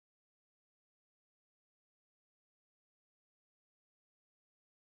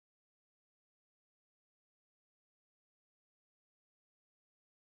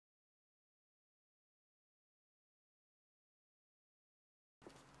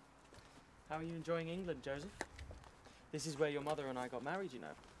How are you enjoying England, Joseph? This is where your mother and I got married, you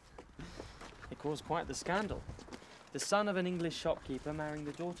know. It caused quite the scandal. The son of an English shopkeeper marrying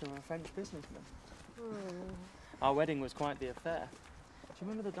the daughter of a French businessman. Our wedding was quite the affair. Do you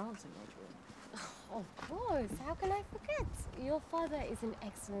remember the dancing, Adrian? Of course. How can I forget? Your father is an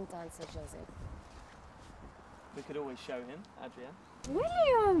excellent dancer, Joseph. We could always show him, Adrian.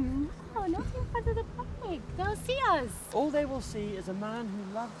 William! No, not in front of the public. They'll see us. All they will see is a man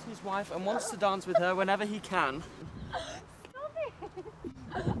who loves his wife and wants to dance with her whenever he can. Stop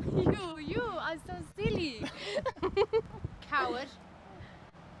it! You are so silly. Coward.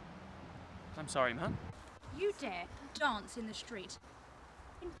 I'm sorry, ma'am. You dare dance in the street?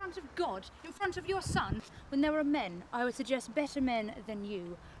 In front of God? In front of your son? When there are men, I would suggest better men than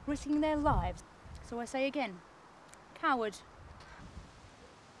you, risking their lives. So I say again, coward.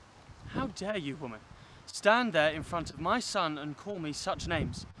 How dare you, woman, stand there in front of my son and call me such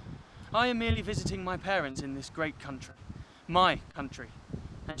names? I am merely visiting my parents in this great country. My country.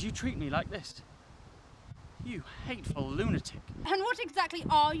 And you treat me like this. You hateful lunatic. And what exactly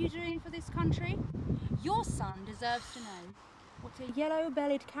are you doing for this country? Your son deserves to know what a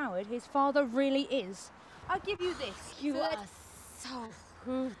yellow-bellied coward his father really is. I'll give you this. You so are that so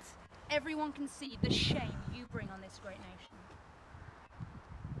good. everyone can see the shame you bring on this great nation.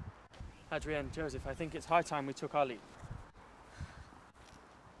 Adrienne, Joseph, I think it's high time we took our leave.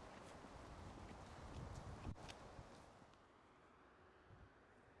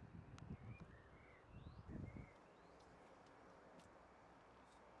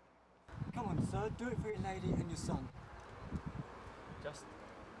 Come on, sir, do it for your lady and your son. Just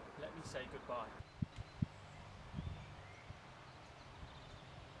let me say goodbye.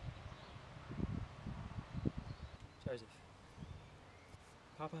 Joseph,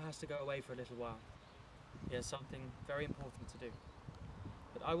 Papa has to go away for a little while. He has something very important to do.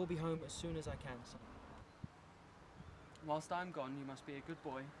 But I will be home as soon as I can, son. Whilst I'm gone, you must be a good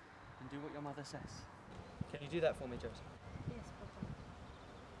boy and do what your mother says. Can you do that for me, Joseph? Yes, Papa.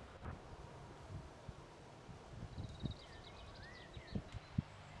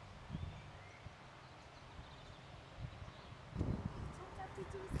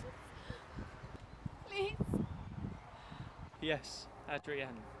 Please. Yes,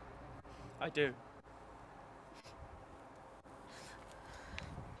 Adrienne. I do.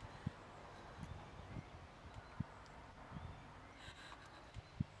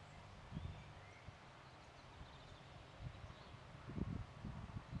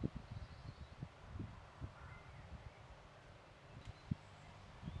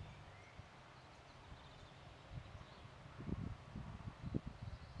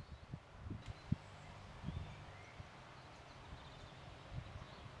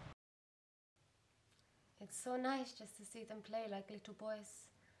 It's so nice just to see them play like little boys,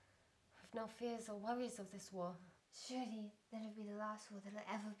 with no fears or worries of this war. Surely that'll be the last war there'll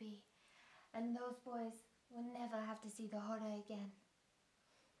ever be, and those boys will never have to see the horror again.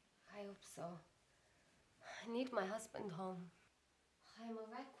 I hope so. I need my husband home. I am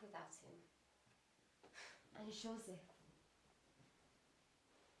a wreck without him. And Joseph.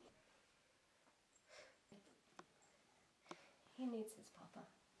 He needs his papa.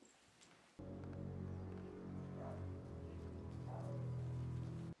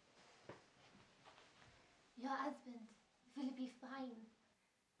 Your husband will be fine.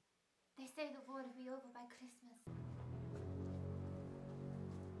 They say the war will be over by Christmas.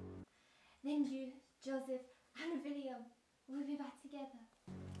 Then you, Joseph, and William will be back together.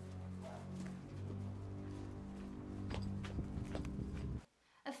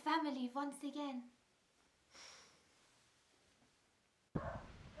 A family once again.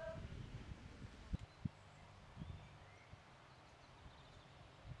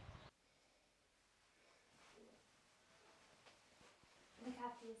 Look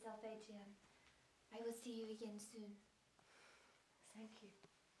after yourself, Adrian. I will see you again soon. Thank you.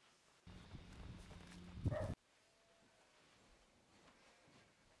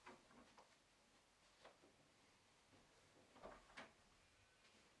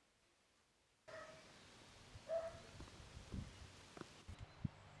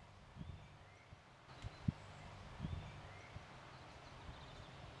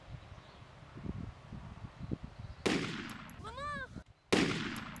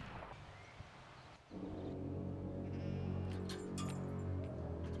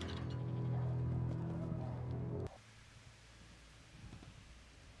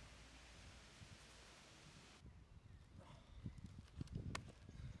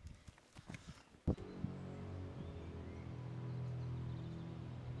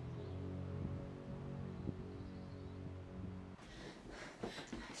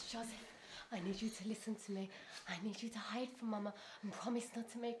 Joseph, I need you to listen to me. I need you to hide from Mama and promise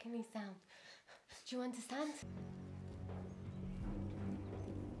not to make any sound. Do you understand?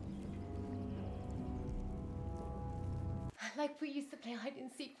 Like we used to play hide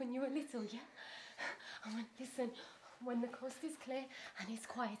and seek when you were little, yeah? Listen, when the coast is clear and it's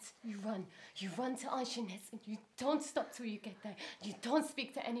quiet, you run. You run to Anjanet's and you don't stop till you get there. You don't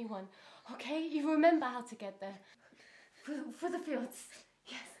speak to anyone, okay? You remember how to get there. For the fields.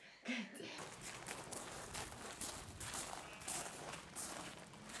 Yes, good.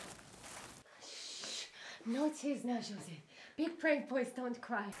 Shh. No tears now, Joseph. Big brave boys don't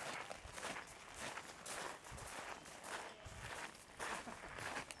cry.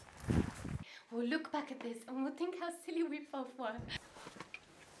 We'll look back at this and we'll think how silly we both were.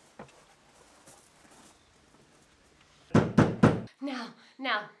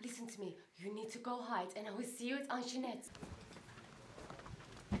 Now, listen to me. You need to go hide and I will see you at Anjanet's.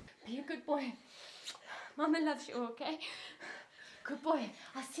 Be a good boy. Mama loves you, okay? Good boy.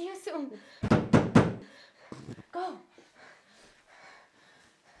 I'll see you soon. Go.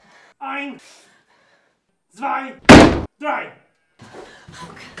 1, 2, 3.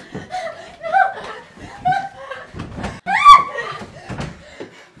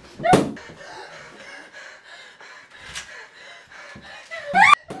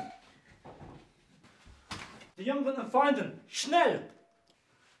 Die Jungen und Freunden, schnell!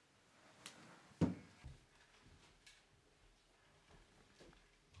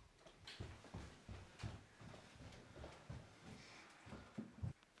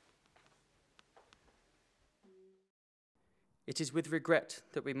 It is with regret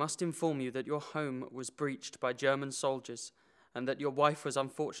that we must inform you that your home was breached by German soldiers and that your wife was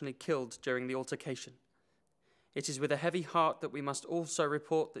unfortunately killed during the altercation. It is with a heavy heart that we must also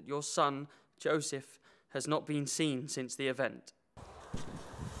report that your son, Joseph, has not been seen since the event.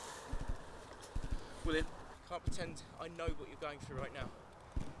 William, can't pretend I know what you're going through right now.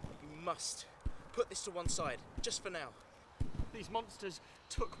 You must put this to one side, just for now. These monsters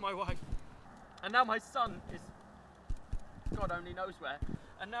took my wife, and now my son is God only knows where,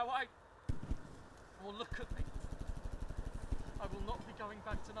 and now well, look at me. I will not be going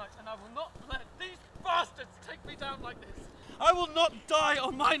back tonight, and I will not let these bastards take me down like this. I will not die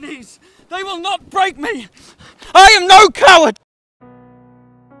on my knees. They will not break me. I am no coward.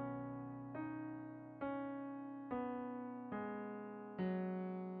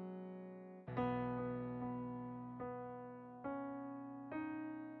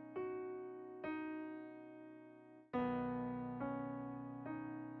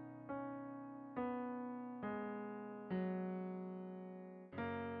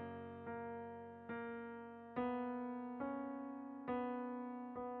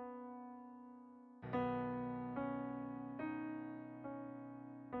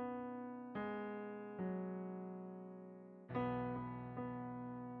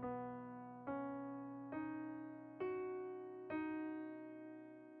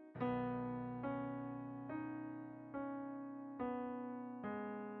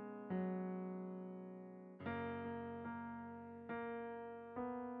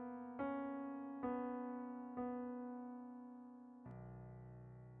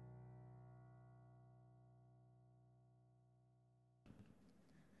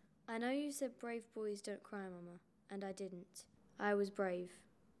 I know you said brave boys don't cry, Mama, and I didn't. I was brave.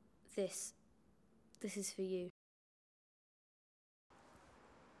 This is for you.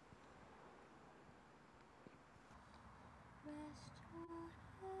 Rest your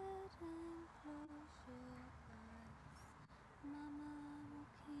head and close your eyes. Mama will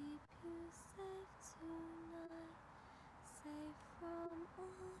keep you safe tonight, safe from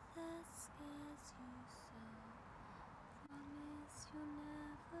all that scares you so. Promise you'll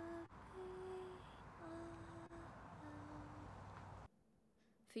never be alone.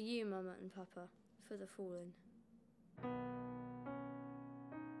 For you, Mama and Papa, for the fallen.